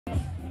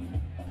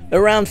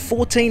Around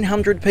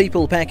 1,400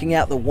 people packing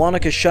out the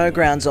Wanaka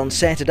Showgrounds on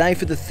Saturday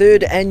for the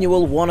third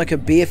annual Wanaka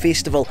Beer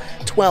Festival.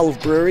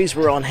 12 breweries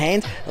were on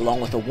hand,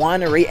 along with a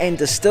winery and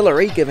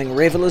distillery, giving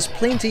revellers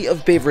plenty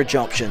of beverage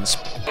options.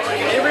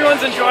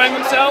 Everyone's enjoying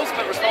themselves,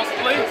 but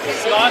responsibly.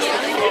 It's nice,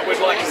 which is what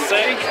we'd like to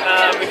see.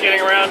 We're getting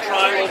around,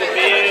 trying all the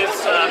beers,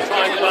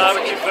 trying the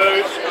barbecue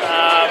food.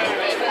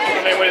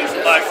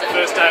 It's like the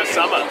first day of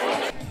summer.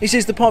 He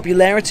says the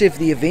popularity of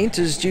the event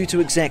is due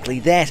to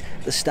exactly that,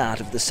 the start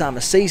of the summer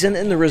season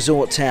in the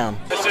resort town.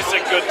 It's just a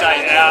good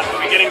day out.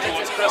 We're getting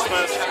towards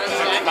Christmas, so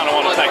we kind of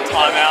want to take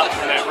time out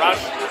from that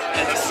rush.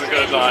 And this is a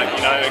good,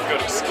 a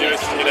good excuse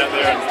to get out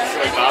there and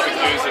enjoy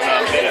barbecues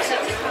and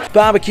beers.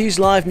 Barbecues,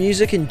 live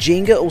music and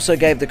Jenga also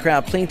gave the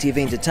crowd plenty of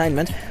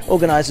entertainment.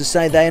 Organisers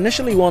say they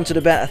initially wanted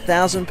about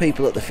 1,000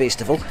 people at the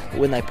festival, but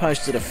when they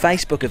posted a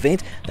Facebook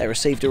event, they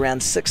received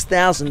around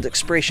 6,000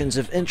 expressions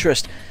of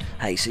interest.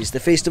 Hay says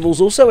the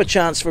festival's also a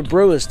chance for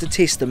brewers to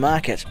test the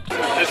market.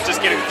 It's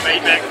just getting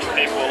feedback from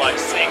people,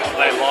 seeing what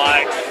they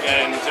like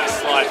and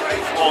just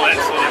all that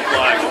sort of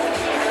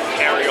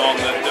carry on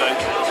that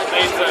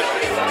means that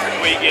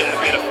we get a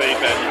better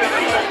feedback from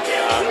people.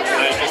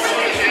 They just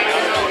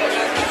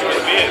enjoy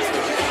the beers,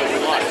 which is what we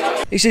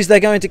like. He says they're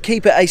going to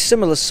keep it a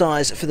similar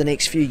size for the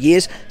next few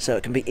years so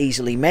it can be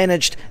easily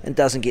managed and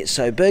doesn't get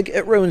so big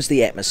it ruins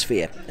the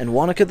atmosphere. In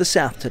Wanaka, the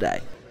South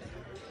today.